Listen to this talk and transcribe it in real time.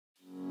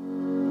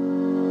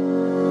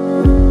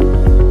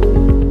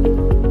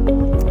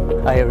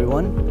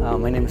everyone,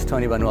 my name is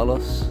Tony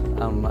Banuelos.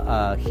 I'm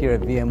here at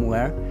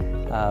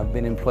VMware. I've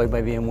been employed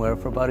by VMware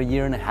for about 1.5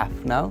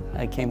 years now.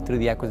 I came through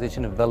the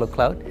acquisition of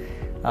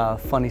VeloCloud.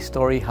 Funny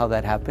story how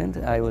that happened.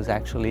 I was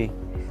actually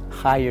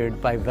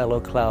hired by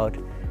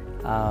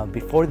VeloCloud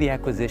before the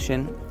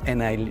acquisition,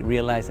 and I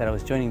realized that I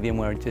was joining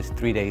VMware just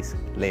 3 days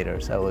later.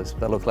 So I was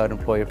VeloCloud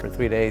employee for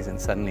 3 days and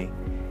suddenly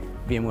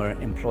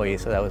VMware employee,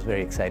 so that was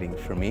very exciting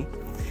for me.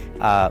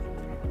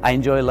 I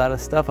enjoy a lot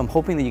of stuff. I'm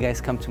hoping that you guys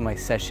come to my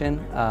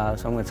session.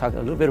 So I'm going to talk a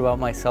little bit about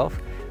myself.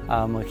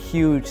 I'm a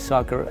huge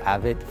soccer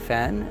avid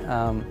fan.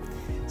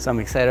 So I'm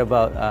excited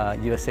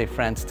about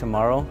USA-France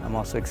tomorrow. I'm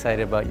also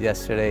excited about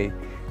yesterday,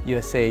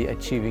 USA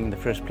achieving the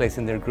first place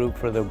in their group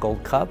for the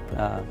Gold Cup.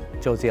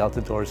 Josie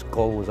Altidore's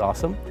goal was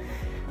awesome.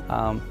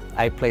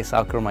 I play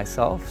soccer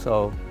myself,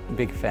 so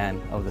big fan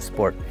of the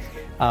sport.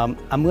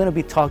 I'm going to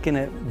be talking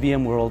at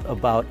VMworld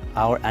about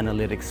our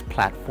analytics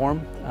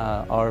platform.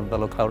 Our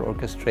VeloCloud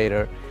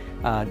orchestrator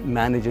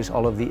manages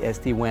all of the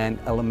SD-WAN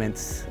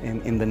elements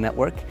in the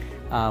network,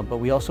 but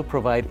we also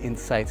provide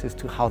insights as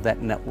to how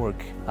that network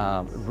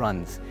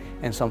runs.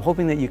 And so I'm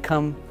hoping that you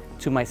come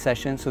to my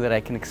session so that I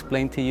can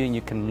explain to you and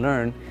you can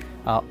learn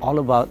all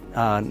about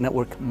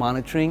network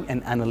monitoring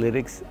and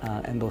analytics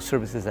and those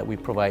services that we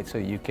provide, so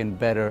you can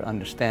better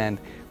understand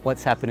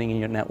what's happening in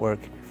your network,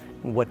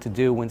 what to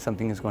do when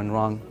something is going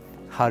wrong,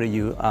 how do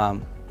you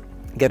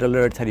get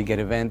alerts, how do you get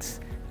events,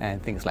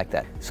 and things like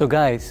that. So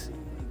guys,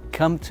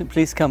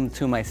 please come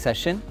to my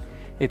session.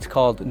 It's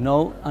called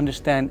Know,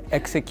 Understand,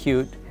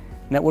 Execute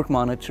Network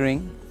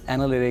Monitoring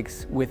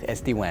Analytics with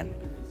SD-WAN.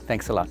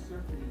 Thanks a lot.